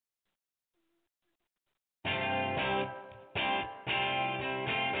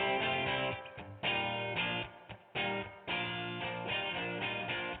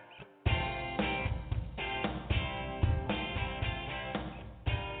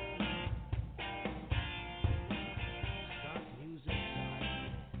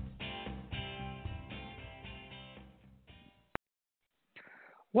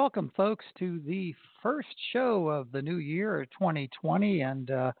Welcome, folks, to the first show of the new year, 2020,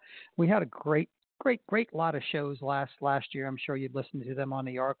 and we had a great lot of shows last year. I'm sure you'd listened to them on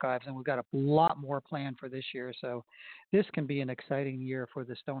the archives, and we've got a lot more planned for this year. So, this can be an exciting year for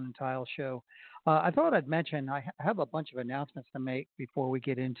the Stone and Tile Show. I thought I'd mention have a bunch of announcements to make before we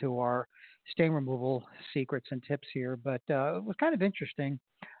get into our stain removal secrets and tips here. But it was kind of interesting.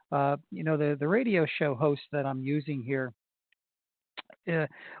 The radio show host that I'm using here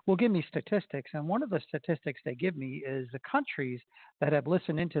will give me statistics, and one of the statistics they give me is the countries that have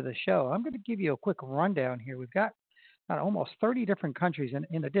listened into the show. I'm going to give you a quick rundown here. We've got almost 30 different countries, and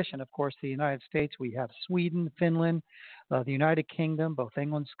in addition, of course, the United States, we have Sweden, Finland, the United Kingdom, both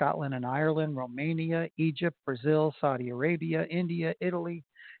England, Scotland, and Ireland, Romania, Egypt, Brazil, Saudi Arabia, India, Italy,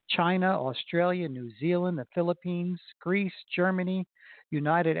 China, Australia, New Zealand, the Philippines, Greece, Germany,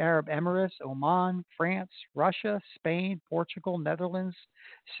 United Arab Emirates, Oman, France, Russia, Spain, Portugal, Netherlands,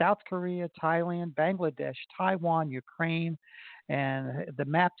 South Korea, Thailand, Bangladesh, Taiwan, Ukraine, and the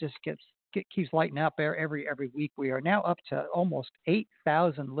map just keeps lighting up every week. We are now up to almost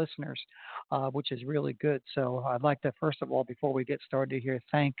 8,000 listeners, which is really good. So I'd like to, first of all, before we get started here,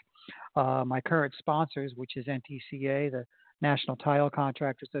 thank my current sponsors, which is NTCA, the National Tile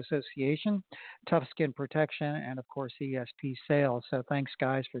Contractors Association, Tough Skin Protection, and of course ESP Sales. So thanks,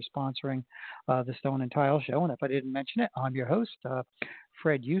 guys, for sponsoring the Stone and Tile Show. And if I didn't mention it, I'm your host,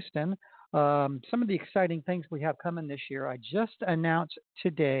 Fred Houston. Some of the exciting things we have coming this year. I just announced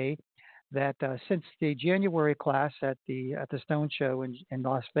today that since the January class at the Stone Show in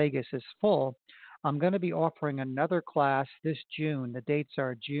Las Vegas is full, I'm going to be offering another class this June. The dates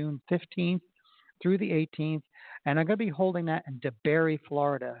are June 15th through the 18th, and I'm going to be holding that in DeBary,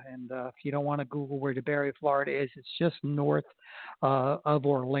 Florida. And if you don't want to Google where DeBary, Florida is, it's just north of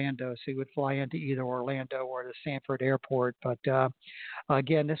Orlando. So you would fly into either Orlando or the Sanford Airport. But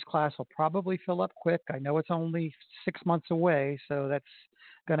again, this class will probably fill up quick. I know it's only 6 months away, so that's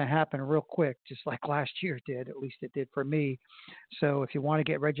going to happen real quick, just like last year did. At least it did for me. So if you want to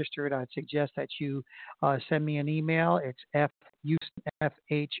get registered, I'd suggest that you send me an email. It's FHUESTON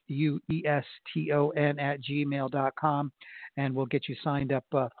at gmail.com, and we'll get you signed up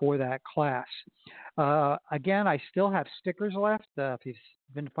for that class. Again, I still have stickers left. If you've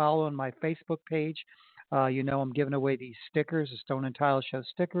been following my Facebook page, you know I'm giving away these stickers, the Stone and Tile Show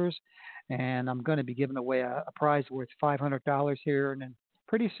stickers, and I'm going to be giving away a prize worth $500 here and then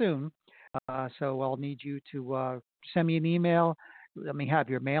pretty soon. So I'll need you to send me an email. Let me have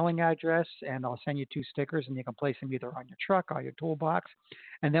your mailing address, and I'll send you 2 stickers, and you can place them either on your truck or your toolbox.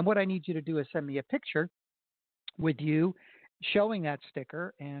 And then what I need you to do is send me a picture with you showing that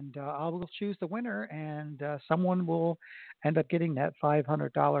sticker, and I will choose the winner, and someone will end up getting that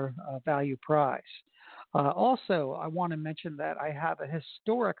 $500 value prize. Also, I want to mention that I have a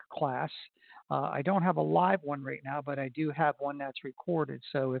historic class. I don't have a live one right now, but I do have one that's recorded.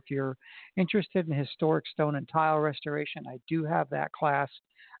 So if you're interested in historic stone and tile restoration, I do have that class.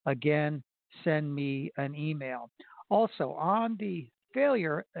 Again, send me an email. Also, on the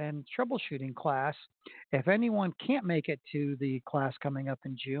failure and troubleshooting class, if anyone can't make it to the class coming up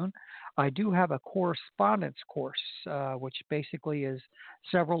in June, I do have a correspondence course, which basically is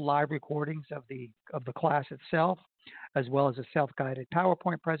several live recordings of the class itself, as well as a self-guided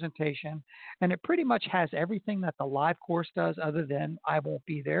PowerPoint presentation, and it pretty much has everything that the live course does, other than I won't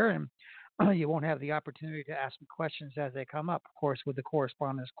be there and you won't have the opportunity to ask me questions as they come up. Of course, with the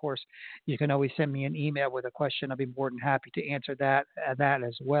correspondence course, you can always send me an email with a question. I'll be more than happy to answer that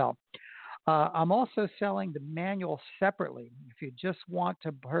as well. I'm also selling the manual separately. If you just want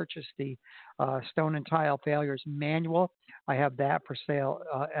to purchase the Stone and Tile Failures Manual, I have that for sale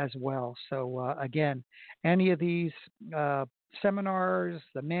as well. So again, any of these seminars,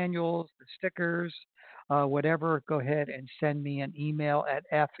 the manuals, the stickers, whatever, go ahead and send me an email at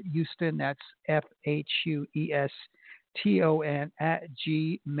fhouston, that's FHUESTON at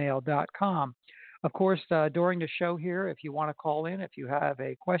gmail.com. Of course, during the show here, if you want to call in, if you have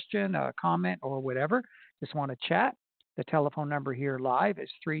a question, a comment, or whatever, just want to chat, the telephone number here live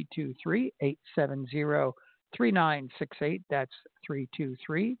is 323-870-3968. That's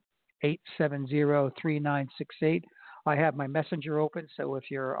 323-870-3968. I have my messenger open, so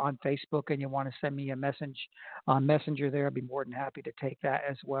if you're on Facebook and you want to send me a message on Messenger there, I'd be more than happy to take that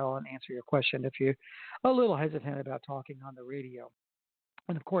as well and answer your question if you're a little hesitant about talking on the radio.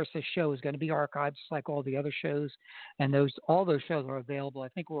 And of course, this show is going to be archived, just like all the other shows, and all those shows are available. I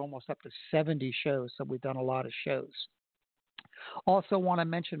think we're almost up to 70 shows, so we've done a lot of shows. Also, want to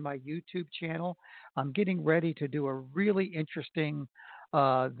mention my YouTube channel. I'm getting ready to do a really interesting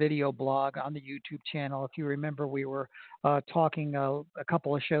video blog on the YouTube channel. If you remember, we were talking a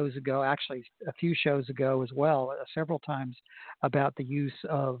couple of shows ago, actually a few shows ago as well, several times about the use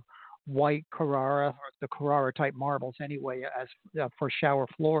of white Carrara or the Carrara type marbles anyway as for shower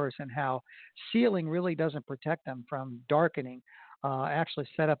floors, and how sealing really doesn't protect them from darkening. I actually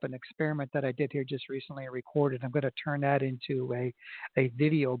set up an experiment that I did here just recently and recorded. I'm going to turn that into a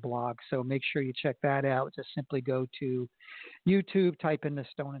video blog, so make sure you check that out. Just simply go to YouTube, type in the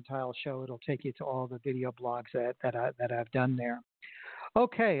Stone and Tile Show. It'll take you to all the video blogs that I've done there.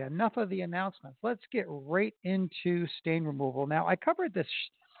 Okay, enough of the announcements. Let's get right into stain removal. Now, I covered this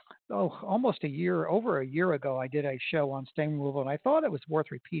almost over a year ago. I did a show on stain removal, and I thought it was worth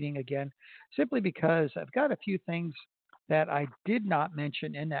repeating again, simply because I've got a few things that I did not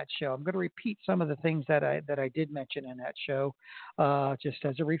mention in that show. I'm going to repeat some of the things that I did mention in that show, just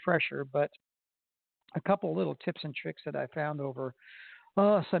as a refresher. But a couple little tips and tricks that I found over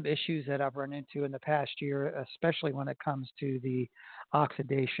some issues that I've run into in the past year, especially when it comes to the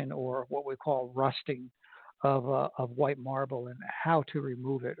oxidation or what we call rusting of white marble, and how to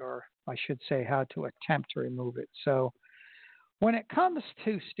remove it, or I should say how to attempt to remove it. So when it comes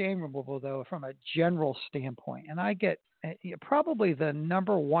to stain removal, though, from a general standpoint, and I get probably the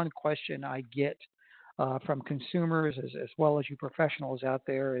number one question I get from consumers as well as you professionals out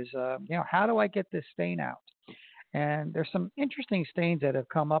there is, how do I get this stain out? And there's some interesting stains that have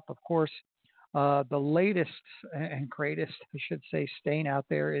come up. Of course, the latest and greatest, I should say, stain out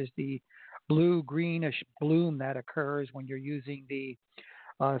there is the blue-greenish bloom that occurs when you're using the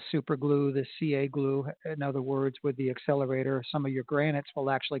super glue, the CA glue. In other words, with the accelerator, some of your granites will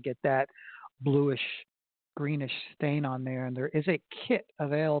actually get that bluish, greenish stain on there. And there is a kit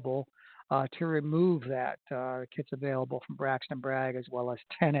available to remove that. Kit's available from Braxton Bragg as well as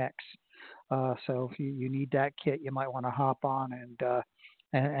 10X. So if you need that kit, you might want to hop on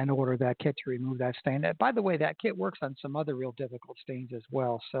and order that kit to remove that stain. By the way, that kit works on some other real difficult stains as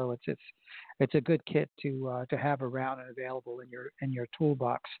well. So it's a good kit to have around and available in your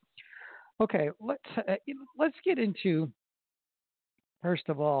toolbox. Okay, let's get into, first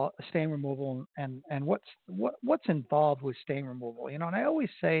of all, stain removal and what's involved with stain removal. And I always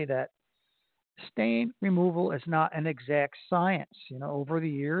say that stain removal is not an exact science. Over the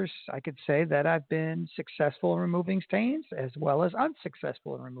years, I could say that I've been successful in removing stains as well as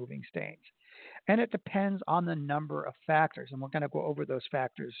unsuccessful in removing stains. And it depends on the number of factors. And we're going to go over those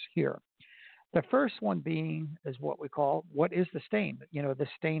factors here. The first one being is what is the stain? The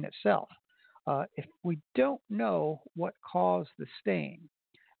stain itself. If we don't know what caused the stain,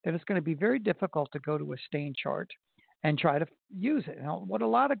 then it's going to be very difficult to go to a stain chart and try to use it. What a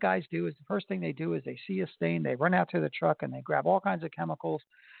lot of guys do is the first thing they do is they see a stain, they run out to the truck and they grab all kinds of chemicals.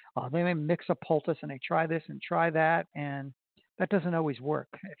 They may mix a poultice and they try this and try that, and that doesn't always work.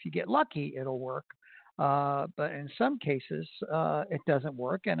 If you get lucky, it'll work. But in some cases, it doesn't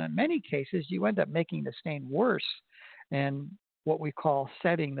work. And in many cases, you end up making the stain worse and what we call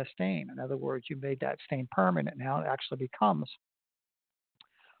setting the stain. In other words, you made that stain permanent. Now it actually becomes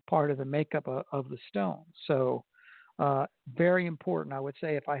part of the makeup of the stone. So very important, I would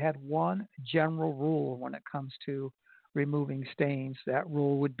say, if I had one general rule when it comes to removing stains, that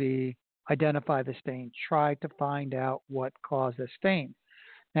rule would be identify the stain. Try to find out what caused the stain.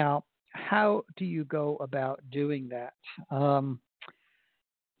 Now, how do you go about doing that?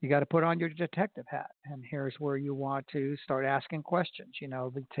 You got to put on your detective hat, and here's where you want to start asking questions.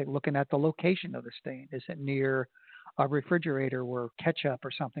 Looking at the location of the stain. Is it near a refrigerator where ketchup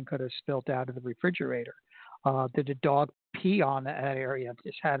or something could have spilt out of the refrigerator? Did a dog pee on that area?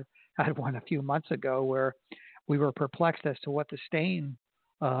 Just had one a few months ago where we were perplexed as to what the stain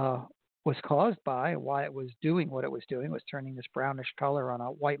was caused by, why it was doing what it was doing. It was turning this brownish color on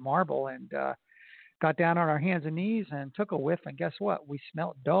a white marble, and got down on our hands and knees and took a whiff, and guess what? We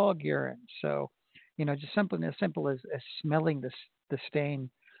smelled dog urine. So, just something as simple as smelling the stain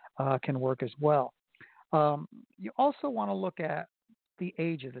can work as well. You also want to look at the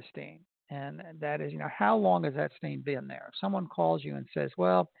age of the stain. And that is, how long has that stain been there? If someone calls you and says,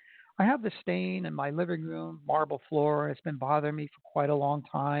 well, I have the stain in my living room, marble floor. It's been bothering me for quite a long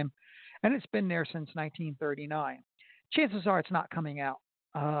time, and it's been there since 1939. Chances are it's not coming out.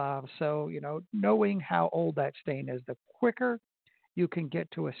 So, knowing how old that stain is, the quicker you can get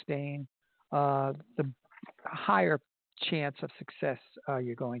to a stain, the higher chance of success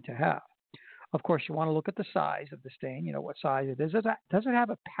you're going to have. Of course, you want to look at the size of the stain, what size it is. Does it have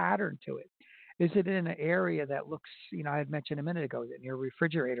a pattern to it? Is it in an area that looks, I had mentioned a minute ago, is it near a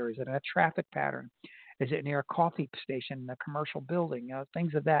refrigerator? Is it a traffic pattern? Is it near a coffee station, a commercial building?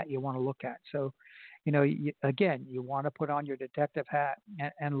 Things of that you want to look at. So, again, you want to put on your detective hat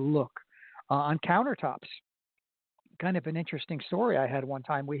and look on countertops. Kind of an interesting story I had one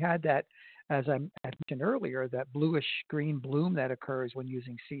time. We had that, as I mentioned earlier, that bluish green bloom that occurs when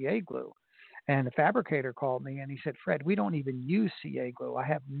using CA glue. And the fabricator called me and he said, "Fred, we don't even use CA glue. I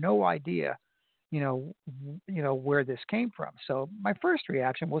have no idea, where this came from." So my first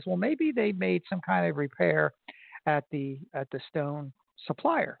reaction was, well, maybe they made some kind of repair at the stone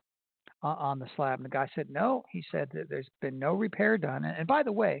supplier on the slab. And the guy said, no. He said that there's been no repair done. And by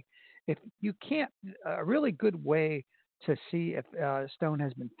the way, if you can't, a really good way to see if stone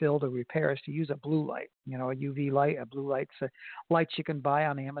has been filled or repaired is to use a blue light, a UV light, a blue light, lights you can buy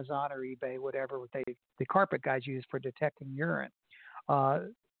on Amazon or eBay, whatever the carpet guys use for detecting urine.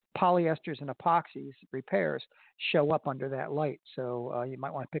 Polyesters and epoxies repairs show up under that light, so you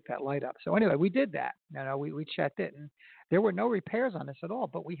might want to pick that light up. So anyway, we did that. We checked it, and there were no repairs on this at all,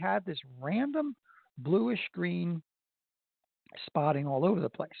 but we had this random bluish green spotting all over the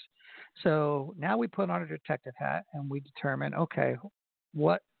place. So now we put on a detective hat and we determine, okay,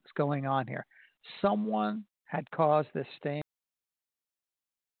 what's going on here? Someone had caused this stain.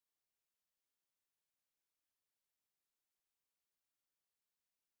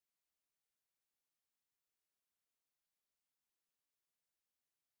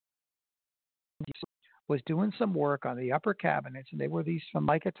 Was doing some work on the upper cabinets, and they were these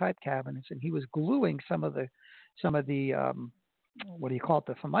Formica type cabinets, and he was gluing some of the what do you call it,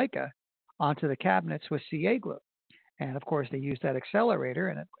 the Formica onto the cabinets with CA glue. And of course, they used that accelerator,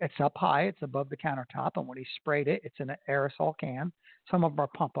 and it's up high, it's above the countertop. And when he sprayed it, it's in an aerosol can. Some of them are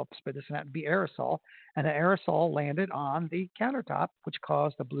pump ups, but this happened to be aerosol. And the aerosol landed on the countertop, which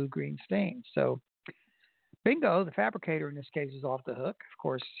caused a blue green stain. So bingo, the fabricator in this case is off the hook. Of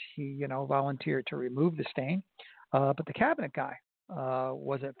course, he, volunteered to remove the stain, but the cabinet guy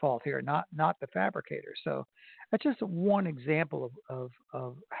was at fault here, not the fabricator. So that's just one example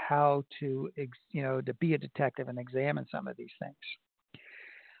of how to be a detective and examine some of these things.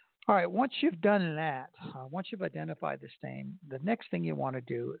 All right, once you've done that, once you've identified the stain, the next thing you want to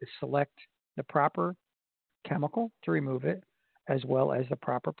do is select the proper chemical to remove it, as well as the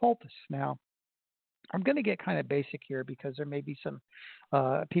proper poultice. Now, I'm going to get kind of basic here because there may be some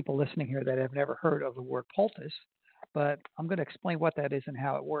people listening here that have never heard of the word poultice, but I'm going to explain what that is and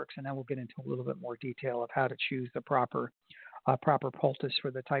how it works, and then we'll get into a little bit more detail of how to choose the proper poultice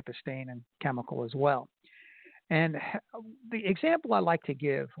for the type of stain and chemical as well. And the example I like to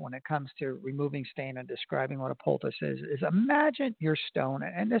give when it comes to removing stain and describing what a poultice is imagine your stone,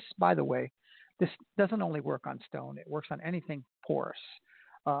 and this, by the way, this doesn't only work on stone, it works on anything porous.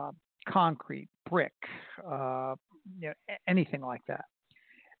 Concrete, brick, anything like that,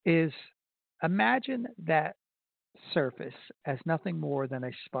 is imagine that surface as nothing more than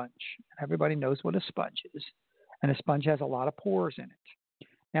a sponge. Everybody knows what a sponge is, and a sponge has a lot of pores in it.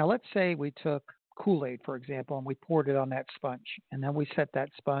 Now, let's say we took Kool-Aid, for example, and we poured it on that sponge, and then we set that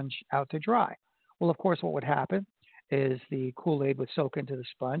sponge out to dry. Well, of course, what would happen is the Kool-Aid would soak into the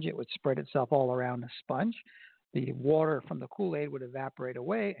sponge. It would spread itself all around the sponge. The water from the Kool-Aid would evaporate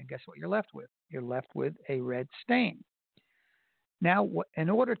away, and guess what you're left with? You're left with a red stain. Now, in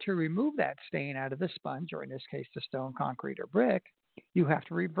order to remove that stain out of the sponge, or in this case, the stone, concrete, or brick, you have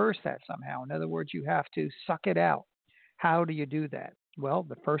to reverse that somehow. In other words, you have to suck it out. How do you do that? Well,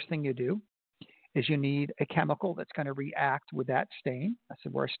 the first thing you do is you need a chemical that's going to react with that stain. That's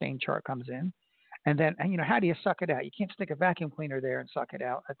where a stain chart comes in. And then, how do you suck it out? You can't stick a vacuum cleaner there and suck it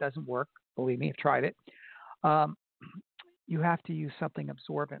out. That doesn't work. Believe me, I've tried it. You have to use something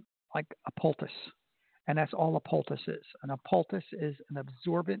absorbent, like a poultice. And that's all a poultice is. And a poultice is an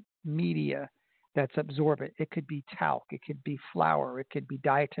absorbent media that's absorbent. It could be talc. It could be flour. It could be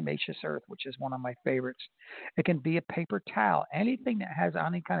diatomaceous earth, which is one of my favorites. It can be a paper towel, anything that has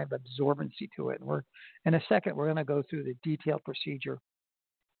any kind of absorbency to it. In a second, we're going to go through the detailed procedure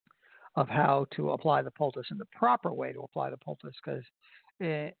of how to apply the poultice and the proper way to apply the poultice, because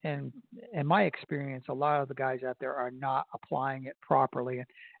in my experience, a lot of the guys out there are not applying it properly,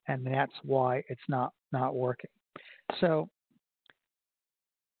 and that's why it's not working. So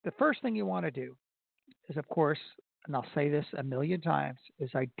the first thing you want to do is, of course, and I'll say this a million times,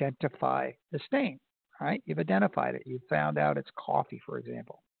 is identify the stain. Right? You've identified it. You've found out it's coffee, for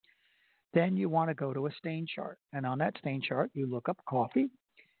example. Then you want to go to a stain chart, and on that stain chart, you look up coffee,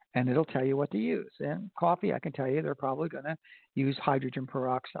 and it'll tell you what to use. And coffee, I can tell you, they're probably going to use hydrogen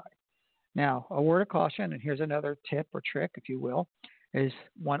peroxide. Now, a word of caution, and here's another tip or trick, if you will, is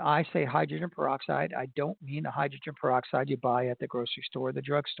when I say hydrogen peroxide, I don't mean the hydrogen peroxide you buy at the grocery store or the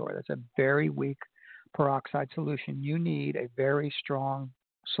drugstore. That's a very weak peroxide solution, you need a very strong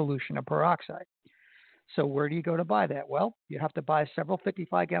solution of peroxide. So where do you go to buy that? Well, you have to buy several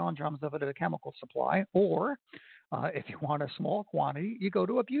 55-gallon drums of it at a chemical supply, or if you want a small quantity, you go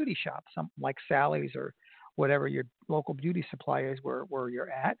to a beauty shop, some like Sally's or whatever your local beauty supply is where you're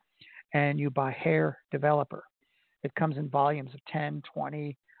at, and you buy hair developer. It comes in volumes of 10, 20,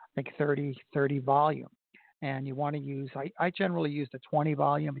 I think 30 volume. And you want to use, I generally use the 20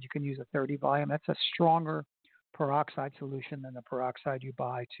 volume, but you can use a 30 volume. That's a stronger peroxide solution than the peroxide you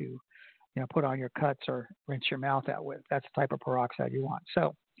buy to put on your cuts or rinse your mouth out with. That's the type of peroxide you want.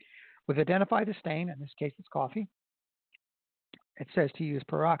 So we've identified the stain. In this case, it's coffee. It says to use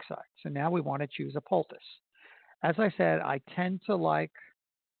peroxide. So now we want to choose a poultice. As I said, I tend to like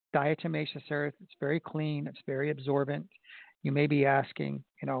diatomaceous earth. It's very clean. It's very absorbent. You may be asking,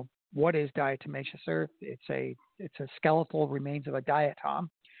 what is diatomaceous earth? It's a skeletal remains of a diatom.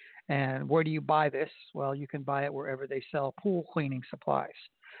 And where do you buy this? Well, you can buy it wherever they sell pool cleaning supplies.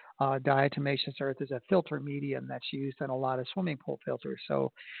 Diatomaceous earth is a filter medium that's used in a lot of swimming pool filters.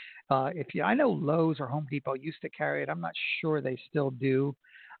 So I know Lowe's or Home Depot used to carry it. I'm not sure they still do.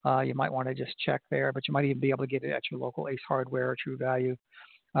 You might want to just check there, but you might even be able to get it at your local Ace Hardware or True Value.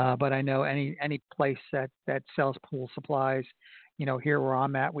 But I know any place that sells pool supplies, here where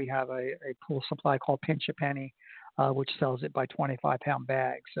I'm at, we have a pool supply called Pinch a Penny, which sells it by 25-pound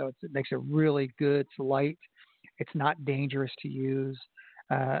bags. So it makes it really good. It's light. It's not dangerous to use.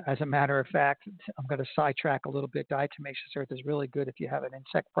 As a matter of fact, I'm going to sidetrack a little bit. Diatomaceous earth is really good if you have an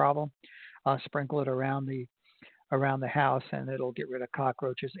insect problem. Sprinkle it around the house, and it'll get rid of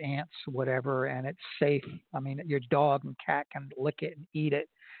cockroaches, ants, whatever, and it's safe. I mean, your dog and cat can lick it and eat it,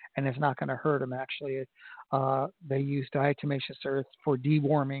 and it's not going to hurt them. Actually, they use diatomaceous earth for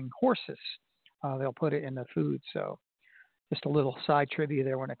deworming horses. They'll put it in the food. So just a little side trivia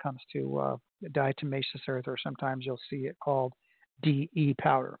there when it comes to diatomaceous earth, or sometimes you'll see it called DE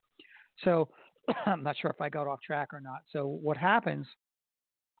powder. So I'm not sure if I got off track or not. So what happens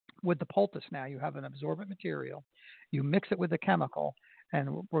with the poultice now, you have an absorbent material, you mix it with a chemical, and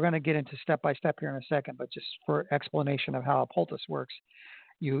we're going to get into step by step here in a second, but just for explanation of how a poultice works,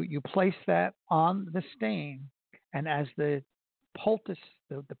 you place that on the stain, and as the poultice,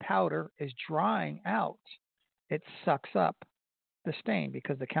 the powder is drying out, it sucks up the stain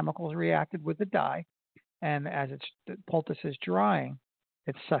because the chemicals reacted with the dye, and as the poultice is drying,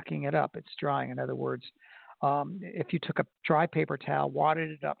 it's sucking it up. It's drying. In other words, if you took a dry paper towel, watered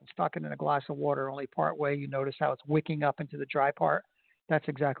it up, and stuck it in a glass of water only part way, you notice how it's wicking up into the dry part. That's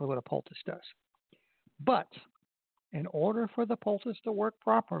exactly what a poultice does. But in order for the poultice to work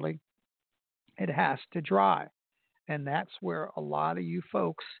properly, it has to dry. And that's where a lot of you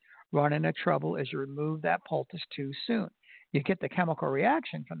folks run into trouble, is you remove that poultice too soon. You get the chemical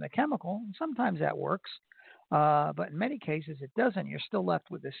reaction from the chemical, and sometimes that works. But in many cases, it doesn't. You're still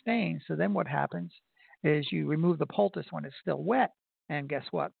left with the stain. So then what happens is you remove the poultice when it's still wet, and guess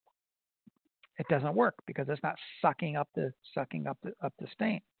what? It doesn't work because it's not sucking up the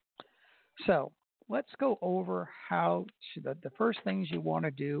stain. So let's go over how the first things you want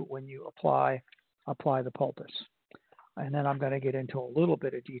to do when you apply the poultice, and then I'm going to get into a little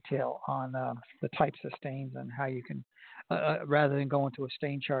bit of detail on the types of stains and how you can, rather than go into a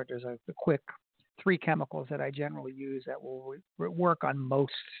stain chart, there's a quick 3 chemicals that I generally use that will work on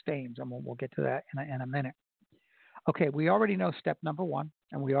most stains, and we'll get to that in a minute. Okay, we already know step number 1,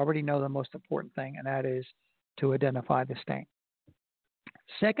 and we already know the most important thing, and that is to identify the stain.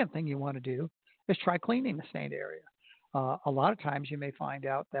 Second thing you want to do is try cleaning the stained area. A lot of times you may find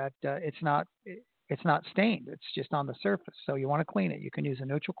out that it's not stained; it's just on the surface. So you want to clean it. You can use a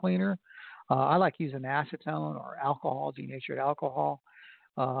neutral cleaner. I like using acetone or alcohol, denatured alcohol.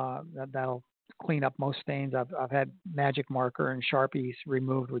 That'll clean up most stains. I've had magic marker and Sharpies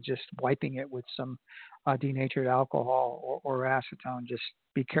removed with just wiping it with some denatured alcohol or acetone. Just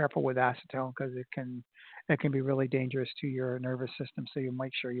be careful with acetone because it can be really dangerous to your nervous system. So you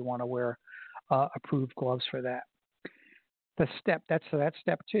make sure you want to wear approved gloves for that. That's step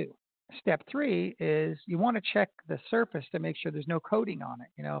 2. Step 3 is you want to check the surface to make sure there's no coating on it.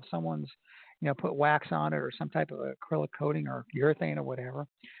 If someone's put wax on it or some type of acrylic coating or urethane or whatever.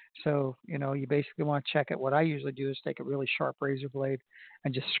 So, you basically want to check it. What I usually do is take a really sharp razor blade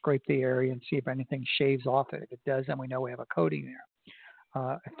and just scrape the area and see if anything shaves off it. If it does, then we know we have a coating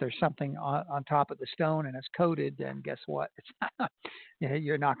there. If there's something on top of the stone and it's coated, then guess what?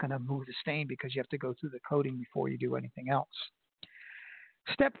 You're not going to move the stain because you have to go through the coating before you do anything else.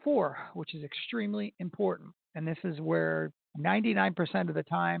 Step 4, which is extremely important, and this is where 99% of the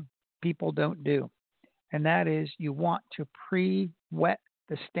time people don't do, and that is you want to pre-wet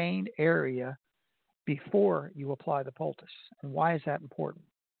the stained area before you apply the poultice. And why is that important?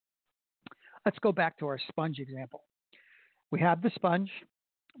 Let's go back to our sponge example. We have the sponge.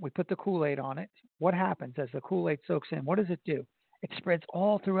 We put the Kool-Aid on it. What happens as the Kool-Aid soaks in? What does it do? It spreads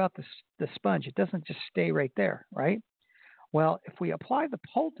all throughout the sponge. It doesn't just stay right there, right? Well, if we apply the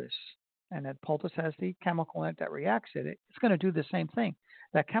poultice, and that poultice has the chemical in it that reacts it, it's going to do the same thing.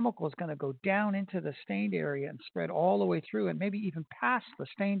 That chemical is going to go down into the stained area and spread all the way through and maybe even past the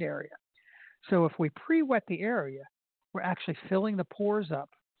stained area. So if we pre-wet the area, we're actually filling the pores up.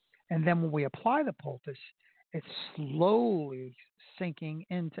 And then when we apply the poultice, it's slowly sinking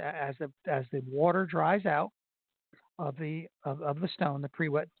into as the water dries out of the stone, the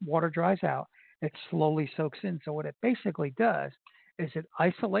pre-wet water dries out, it slowly soaks in. So what it basically does is it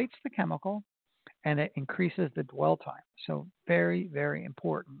isolates the chemical and it increases the dwell time. So very, very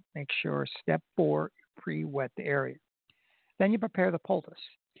important. Make sure step 4, pre-wet the area. Then you prepare the poultice.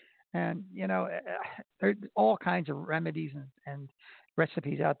 And, there's all kinds of remedies and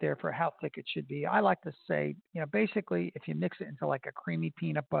recipes out there for how thick it should be. I like to say, basically, if you mix it into like a creamy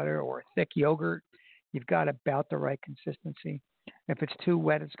peanut butter or a thick yogurt, you've got about the right consistency. If it's too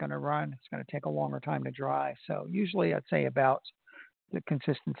wet, it's going to run. It's going to take a longer time to dry. So usually I'd say about the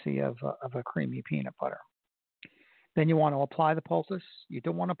consistency of a creamy peanut butter. Then you want to apply the poultice. You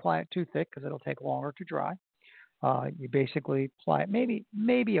don't want to apply it too thick because it'll take longer to dry. You basically apply it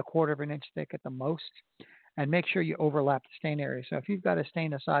maybe a quarter of an inch thick at the most, and make sure you overlap the stain area. So if you've got a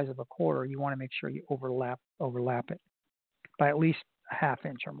stain the size of a quarter, you want to make sure you overlap it by at least a half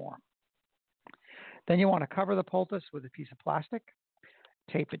inch or more. Then you want to cover the poultice with a piece of plastic,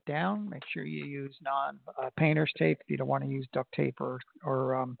 tape it down. Make sure you use non-painter's tape if you don't want to use duct tape or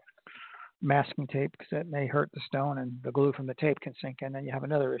masking tape, because it may hurt the stone and the glue from the tape can sink in, and then you have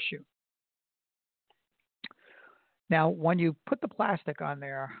another issue. Now, when you put the plastic on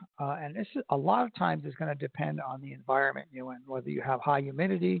there, and this is, a lot of times is going to depend on the environment you're in, whether you have high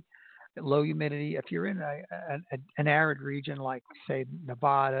humidity, low humidity. If you're in an arid region like, say,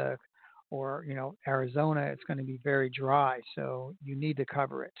 Nevada or Arizona, it's going to be very dry, so you need to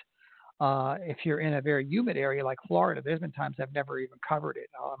cover it. If you're in a very humid area like Florida, there's been times I've never even covered it.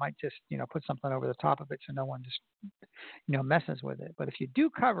 I might just put something over the top of it so no one just messes with it. But if you do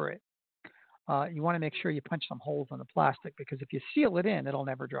cover it, you want to make sure you punch some holes in the plastic, because if you seal it in, it'll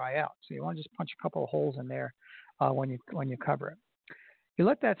never dry out. So you want to just punch a couple of holes in there when you cover it. You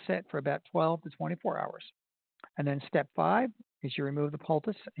let that set for about 12 to 24 hours. And then step 5 is you remove the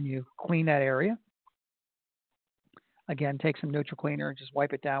poultice and you clean that area. Again, take some neutral cleaner and just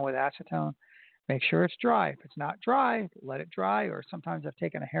wipe it down with acetone. Make sure it's dry. If it's not dry, let it dry. Or sometimes I've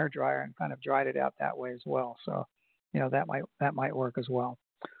taken a hair dryer and kind of dried it out that way as well. So, that might work as well.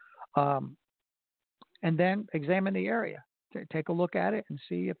 And then examine the area. Take a look at it and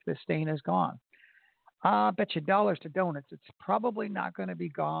see if the stain is gone. I bet you dollars to donuts, it's probably not going to be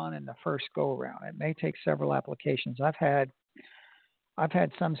gone in the first go around. It may take several applications. I've had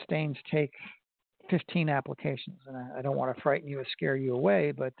some stains take 15 applications, and I don't want to frighten you or scare you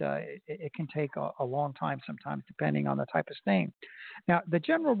away, but it can take a long time sometimes, depending on the type of stain. Now, the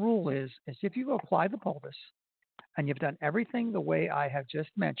general rule is if you apply the poultice and you've done everything the way I have just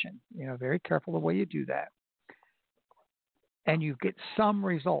mentioned, very careful the way you do that, and you get some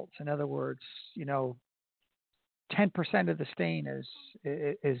results. In other words, 10% of the stain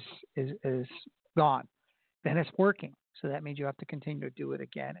is gone, then it's working. So that means you have to continue to do it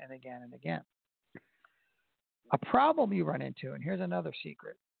again and again and again. A problem you run into, and here's another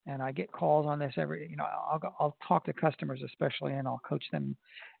secret, and I get calls on this I'll talk to customers especially, and I'll coach them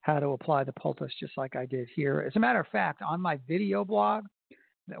how to apply the poultice just like I did here. As a matter of fact, on my video blog,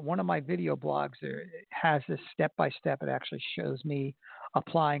 one of my video blogs there has this step-by-step. It actually shows me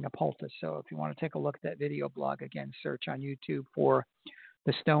applying a poultice. So if you want to take a look at that video blog, again, search on YouTube for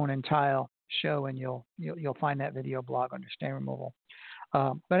the Stone and Tile Show, and you'll find that video blog under stain removal.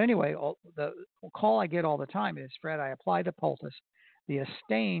 But anyway, the call I get all the time is, Fred, I applied the poultice. The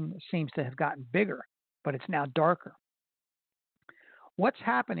stain seems to have gotten bigger, but it's now darker. What's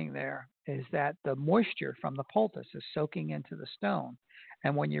happening there is that the moisture from the poultice is soaking into the stone.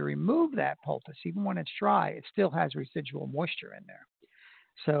 And when you remove that poultice, even when it's dry, it still has residual moisture in there.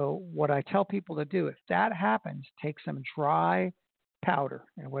 So what I tell people to do, if that happens, take some dry powder,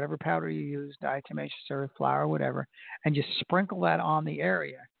 and whatever powder you use, diatomaceous earth, flour, whatever, and just sprinkle that on the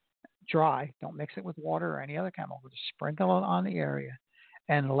area. Dry. Don't mix it with water or any other chemical. Just sprinkle it on the area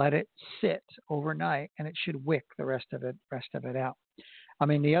and let it sit overnight, and it should wick the rest of it out. I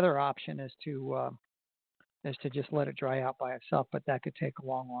mean, the other option is to is to just let it dry out by itself, but that could take a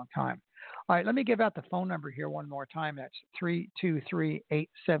long, long time. All right, let me give out the phone number here one more time. That's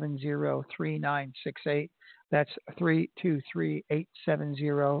 323-870-3968. That's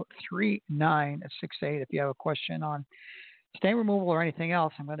 323-870-3968. If you have a question on stain removal or anything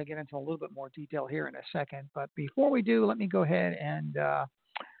else, I'm going to get into a little bit more detail here in a second. But before we do, let me go ahead and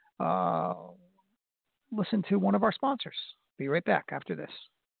uh, listen to one of our sponsors. Be right back after this.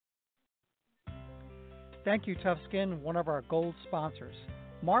 Thank you, Tough Skin, one of our gold sponsors.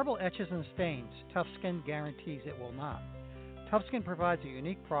 Marble etches and stains. Tough Skin guarantees it will not. Tough Skin provides a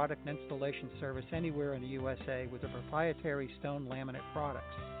unique product and installation service anywhere in the USA with their proprietary stone laminate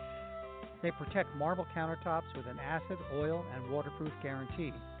products. They protect marble countertops with an acid, oil, and waterproof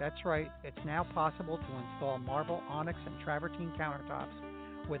guarantee. That's right, it's now possible to install marble, onyx, and travertine countertops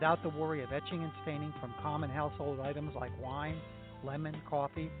without the worry of etching and staining from common household items like wine, lemon,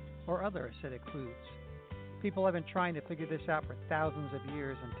 coffee, or other acidic foods. People have been trying to figure this out for thousands of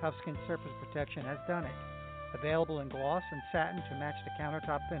years, and Tough Skin Surface Protection has done it. Available in gloss and satin to match the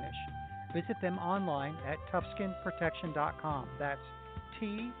countertop finish. Visit them online at toughskinprotection.com. That's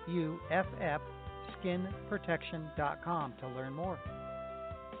TUFF skinprotection.com to learn more.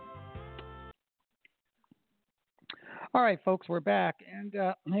 All right, folks, we're back. And,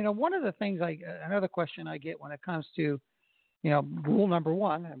 one of the things another question I get when it comes to, rule number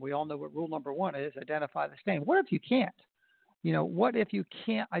one, and we all know what rule number one is, identify the stain. What if you can't? What if you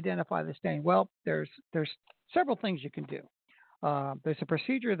can't identify the stain? Well, there's several things you can do. There's a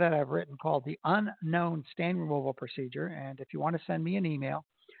procedure that I've written called the unknown stain removal procedure. And if you want to send me an email,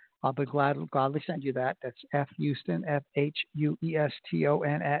 I'll be gladly send you that. That's fhouston,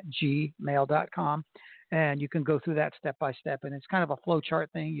 FHUESTON @gmail.com. And you can go through that step by step. And it's kind of a flow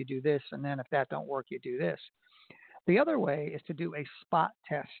chart thing. You do this, and then if that don't work, you do this. The other way is to do a spot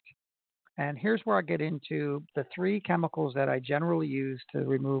test. And here's where I get into the three chemicals that I generally use to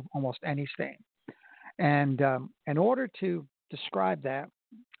remove almost any stain. And in order to describe that,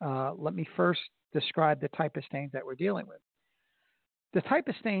 let me first describe the type of stains that we're dealing with. The type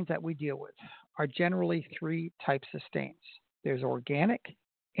of stains that we deal with are generally three types of stains. There's organic,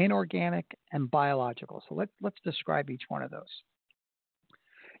 inorganic, and biological. So let's describe each one of those.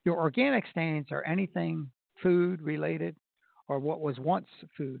 Your organic stains are anything food related or what was once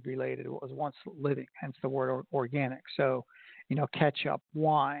food related, what was once living, hence the word organic. So, ketchup,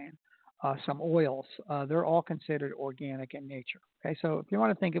 wine, some oils, they're all considered organic in nature. Okay, so if you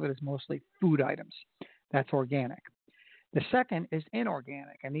want to think of it as mostly food items, that's organic. The second is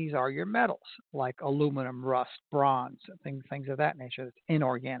inorganic, and these are your metals like aluminum, rust, bronze, things of that nature. That's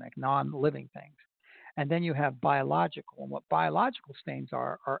inorganic, non-living things. And then you have biological, and what biological stains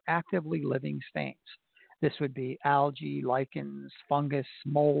are actively living stains. This would be algae, lichens, fungus,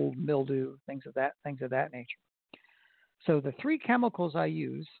 mold, mildew, things of that nature. So the three chemicals I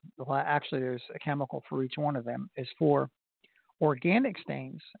use, well, actually there's a chemical for each one of them, is for organic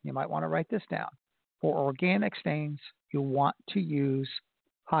stains. You might want to write this down. For organic stains, you want to use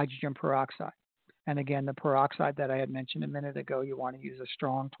hydrogen peroxide. And again, the peroxide that I had mentioned a minute ago, you want to use a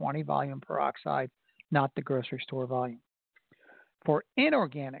strong 20 volume peroxide, not the grocery store volume. For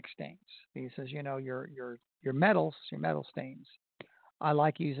inorganic stains, these is, your metals, your metal stains, I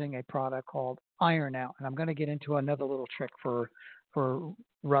like using a product called Iron Out. And I'm going to get into another little trick for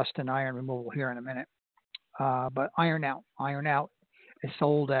rust and iron removal here in a minute. But Iron Out is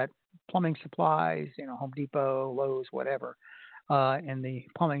sold at plumbing supplies, Home Depot, Lowe's, whatever, in the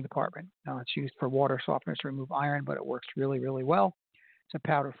plumbing department. Now, it's used for water softeners to remove iron, but it works really, really well. It's a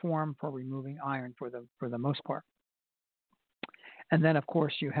powder form for removing iron for the most part. And then, of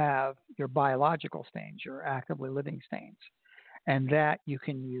course, you have your biological stains, your actively living stains, and that you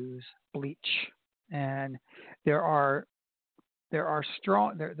can use bleach. And there are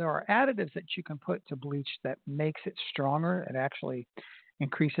additives that you can put to bleach that makes it stronger. It actually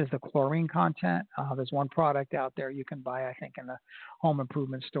increases the chlorine content. There's one product out there you can buy, I think, in the home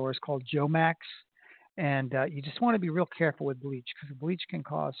improvement stores called Jomax. And you just want to be real careful with bleach because bleach can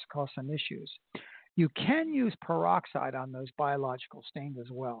cause some issues. You can use peroxide on those biological stains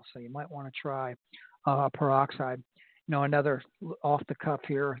as well. So you might want to try peroxide. Another off the cuff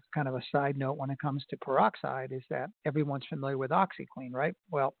here, kind of a side note when it comes to peroxide is that everyone's familiar with OxyClean, right?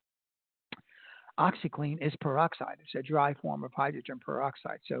 Well, OxyClean is peroxide. It's a dry form of hydrogen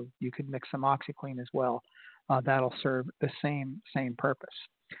peroxide. So you could mix some OxyClean as well. That'll serve the same purpose.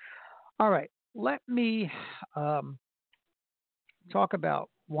 All right, let me talk about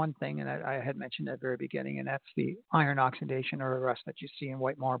one thing, and I had mentioned at the very beginning, and that's the iron oxidation or rust that you see in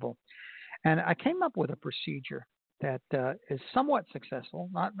white marble. And I came up with a procedure that is somewhat successful,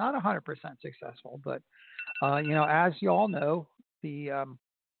 not 100% successful, but as you all know, the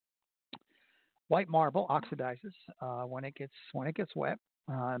white marble oxidizes when it gets wet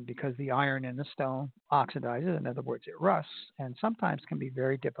because the iron in the stone oxidizes. In other words, it rusts, and sometimes can be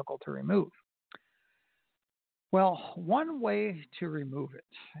very difficult to remove. Well, one way to remove it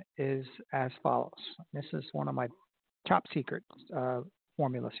is as follows. This is one of my top secret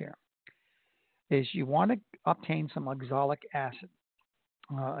formulas here. Is you want to obtain some oxalic acid.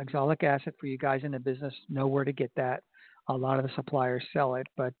 Oxalic acid, for you guys in the business, know where to get that. A lot of the suppliers sell it,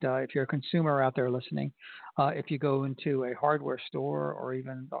 but if you're a consumer out there listening, if you go into a hardware store or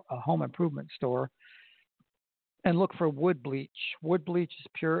even a home improvement store and look for wood bleach is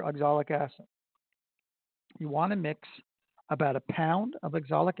pure oxalic acid. You want to mix about a pound of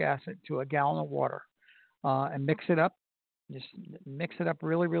oxalic acid to a gallon of water and mix it up. Just mix it up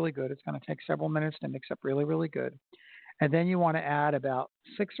really, really good. It's going to take several minutes to mix up really, really good. And then you want to add about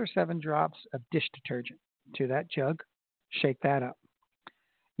 6 or 7 drops of dish detergent to that jug. Shake that up.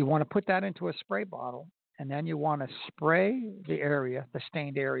 You want to put that into a spray bottle, and then you want to spray the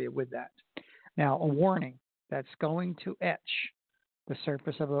stained area with that. Now, a warning, that's going to etch the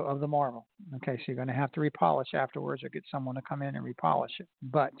surface of the marble. Okay, so you're going to have to repolish afterwards or get someone to come in and repolish it.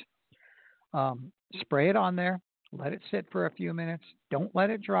 But spray it on there. Let it sit for a few minutes. Don't let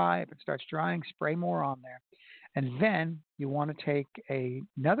it dry. If it starts drying, spray more on there. And then you want to take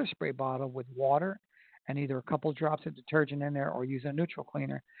another spray bottle with water and either a couple drops of detergent in there or use a neutral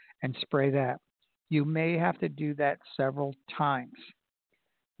cleaner and spray that. You may have to do that several times.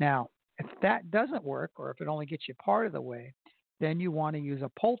 Now, if that doesn't work or if it only gets you part of the way, then you want to use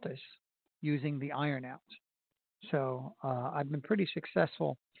a poultice using the iron out. So I've been pretty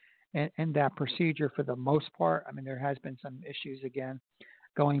successful in that procedure for the most part. I mean, there has been some issues again,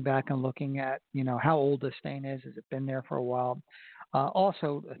 going back and looking at, how old the stain is. Has it been there for a while?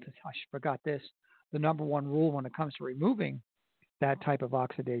 Also, I forgot this. The number one rule when it comes to removing that type of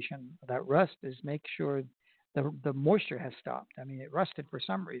oxidation, that rust, is make sure the moisture has stopped. I mean, it rusted for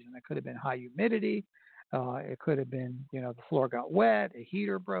some reason. It could have been high humidity. It could have been, the floor got wet, a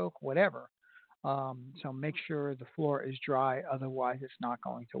heater broke, whatever. So make sure the floor is dry. Otherwise, it's not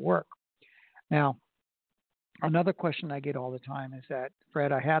going to work. Now, another question I get all the time is that,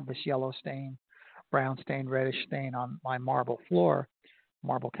 Fred, I have this yellow stain, brown stain, reddish stain on my marble floor,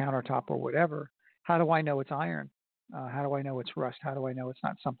 marble countertop or whatever. How do I know it's iron? How do I know it's rust? How do I know it's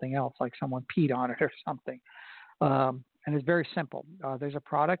not something else, like someone peed on it or something? And it's very simple. There's a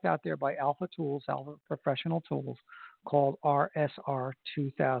product out there by Alpha Professional Tools, called RSR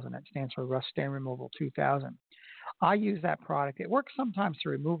 2000. It stands for Rust Stain Removal 2000. I use that product. It works sometimes to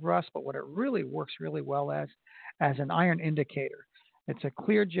remove rust, but what it really works really well as an iron indicator. It's a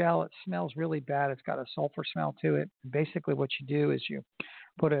clear gel. It smells really bad. It's got a sulfur smell to it. And basically what you do is you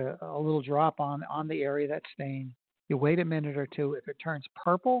put a little drop on the area that's stained. You wait a minute or two. If it turns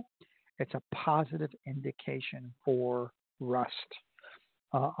purple, it's a positive indication for rust.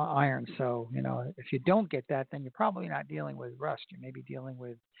 Iron. So, if you don't get that, then you're probably not dealing with rust. You may be dealing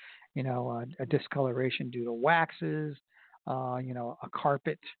with, a discoloration due to waxes, a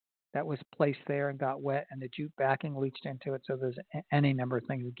carpet that was placed there and got wet and the jute backing leached into it. So there's any number of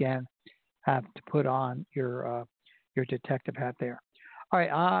things, again, have to put on your detective hat there. All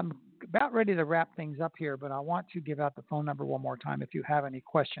right. I'm about ready to wrap things up here, but I want to give out the phone number one more time if you have any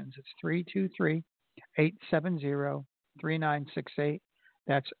questions. It's 323-870-3968.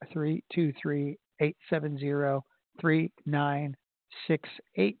 That's 323-870-3968.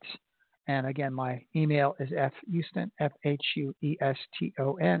 And again, my email is fhouston,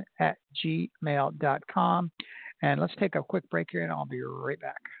 FHUESTON, @gmail.com. And let's take a quick break here, and I'll be right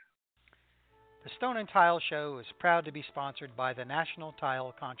back. The Stone and Tile Show is proud to be sponsored by the National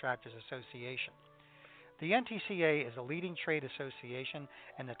Tile Contractors Association. The NTCA is a leading trade association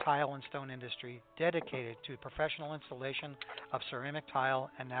in the tile and stone industry dedicated to professional installation of ceramic tile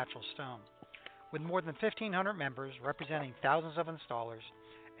and natural stone. With more than 1,500 members representing thousands of installers,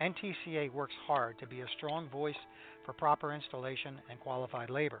 NTCA works hard to be a strong voice for proper installation and qualified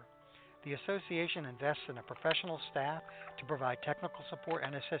labor. The association invests in a professional staff to provide technical support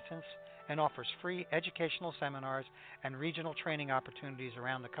and assistance and offers free educational seminars and regional training opportunities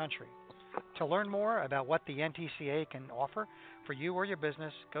around the country. To learn more about what the NTCA can offer for you or your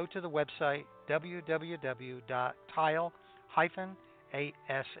business, go to the website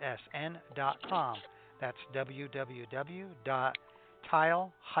www.tile-assn.com. That's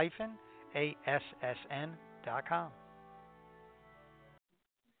www.tile-assn.com.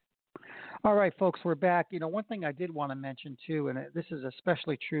 All right, folks, we're back. One thing I did want to mention, too, and this is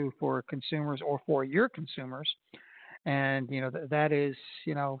especially true for consumers or for your consumers, And that is,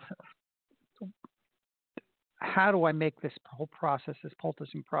 you know, how do I make this whole process, this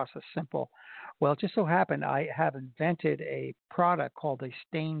poulticing process, simple? Well, it just so happened I have invented a product called a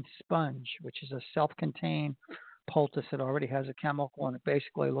stained sponge, which is a self-contained poultice. It already has a chemical, and it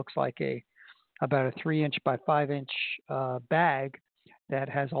basically looks like a about a 3 inch by 5 inch bag that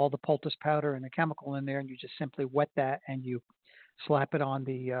has all the poultice powder and the chemical in there, and you just simply wet that and you slap it on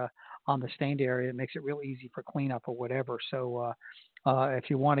the stained area. It makes it real easy for cleanup or whatever. So if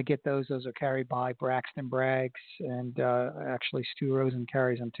you want to get those are carried by Braxton Braggs, and actually Stu Rosen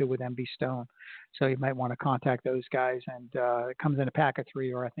carries them too with MB Stone. So you might want to contact those guys. And it comes in a pack of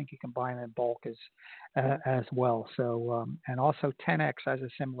 3, or I think you can buy them in bulk as well. So and also 10X has a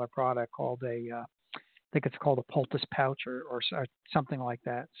similar product called I think it's called a poultice pouch, or something like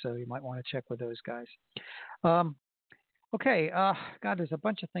that. So you might want to check with those guys. Um, Okay, God, there's a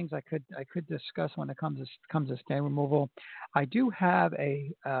bunch of things I could discuss when it comes to stain removal. I do have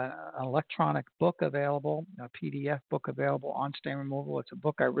an electronic book available, a PDF book available on stain removal. It's a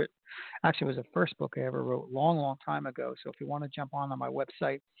book I wrote. Actually, it was the first book I ever wrote, long, long time ago. So if you want to jump on my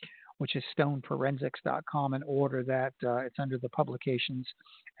website, which is stoneforensics.com, and order that, it's under the publications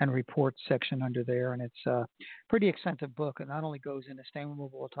and reports section under there, and it's a pretty extensive book. It not only goes into stain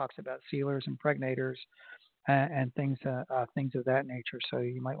removal, it talks about sealers, impregnators, and things of that nature. So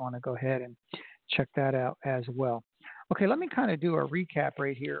you might want to go ahead and check that out as well. Okay, let me kind of do a recap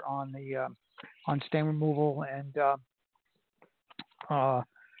right here on the on stain removal and uh,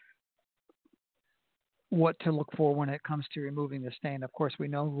 what to look for when it comes to removing the stain. Of course, we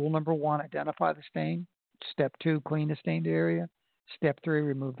know rule number 1: identify the stain. Step 2: clean the stained area. Step 3: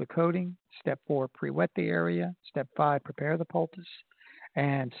 remove the coating. Step 4: pre-wet the area. Step 5: prepare the poultice.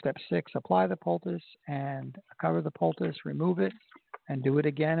 And step 6: apply the poultice and cover the poultice, remove it, and do it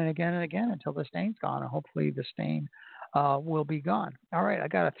again and again and again until the stain's gone. And hopefully the stain will be gone. All right, I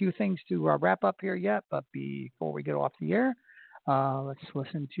got a few things to wrap up here yet, but before we get off the air, let's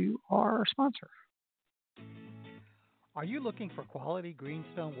listen to our sponsor. Are you looking for quality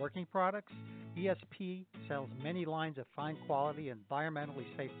greenstone working products? ESP sells many lines of fine quality, environmentally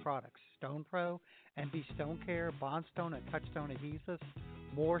safe products. Stone Pro, NB Stone Care, Bondstone and Touchstone adhesives,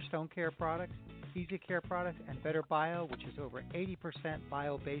 more Stone Care products, Easy Care products, and Better Bio, which is over 80%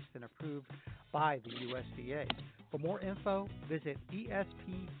 bio-based and approved by the USDA. For more info, visit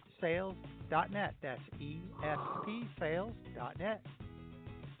espsales.net. That's espsales.net.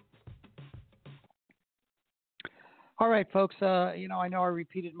 All right, folks. I know I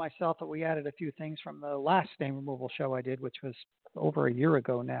repeated myself, but we added a few things from the last stain removal show I did, which was over a year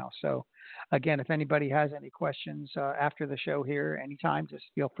ago now. So, again, if anybody has any questions after the show here, anytime, just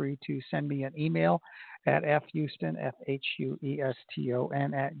feel free to send me an email at fhueston,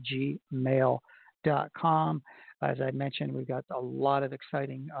 FHUESTON, at gmail.com. As I mentioned, we've got a lot of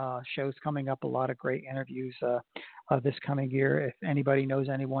exciting shows coming up, a lot of great interviews this coming year. If anybody knows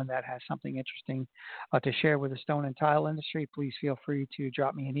anyone that has something interesting to share with the stone and tile industry, please feel free to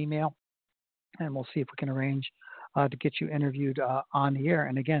drop me an email, and we'll see if we can arrange to get you interviewed on the air.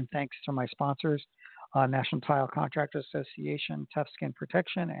 And again, thanks to my sponsors, National Tile Contractors Association, Tough Skin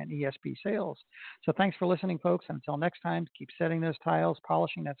Protection, and ESP Sales. So thanks for listening, folks. And until next time, keep setting those tiles,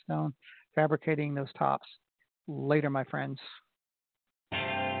 polishing that stone, fabricating those tops. Later, my friends.